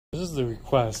This is the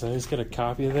request. I just get a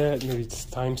copy of that. Maybe it's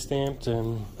time stamped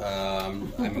and. I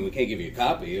mean, we can't give you a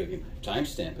copy. You can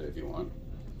timestamp it if you want.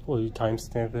 Well, you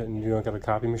timestamp it, and you don't got a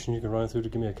copy machine you can run it through to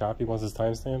give me a copy once it's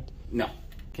timestamped. No,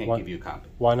 can't give you a copy.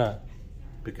 Why not?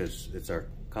 Because it's our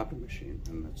copy machine,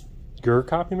 and that's. Your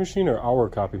copy machine or our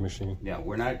copy machine? Yeah,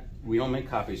 we don't make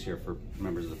copies here for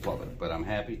members of the public, but I'm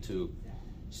happy to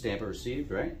stamp it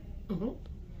received, right? Mm-hmm.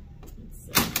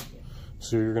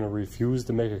 So you're going to refuse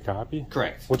to make a copy?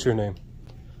 Correct. What's your name?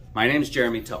 My name's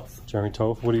Jeremy Toth. Jeremy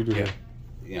Toth. What do you do here?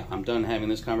 Yeah, I'm done having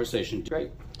this conversation. Great.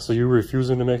 So you're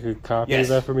refusing to make a copy of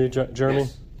that for me, Jeremy?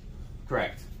 Yes.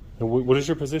 Correct. And what is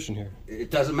your position here? It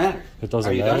doesn't matter. It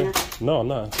doesn't matter? Are you done here? No, I'm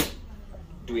not.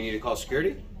 Do we need to call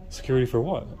security? Security for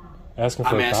what? Asking for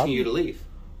a copy? I'm asking you to leave.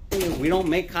 We don't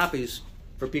make copies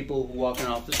for people walking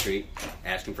off the street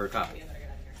asking for a copy.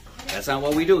 That's not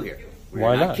what we do here. We're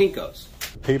Why not not? Kinkos.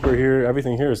 Paper here,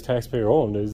 everything here is taxpayer owned.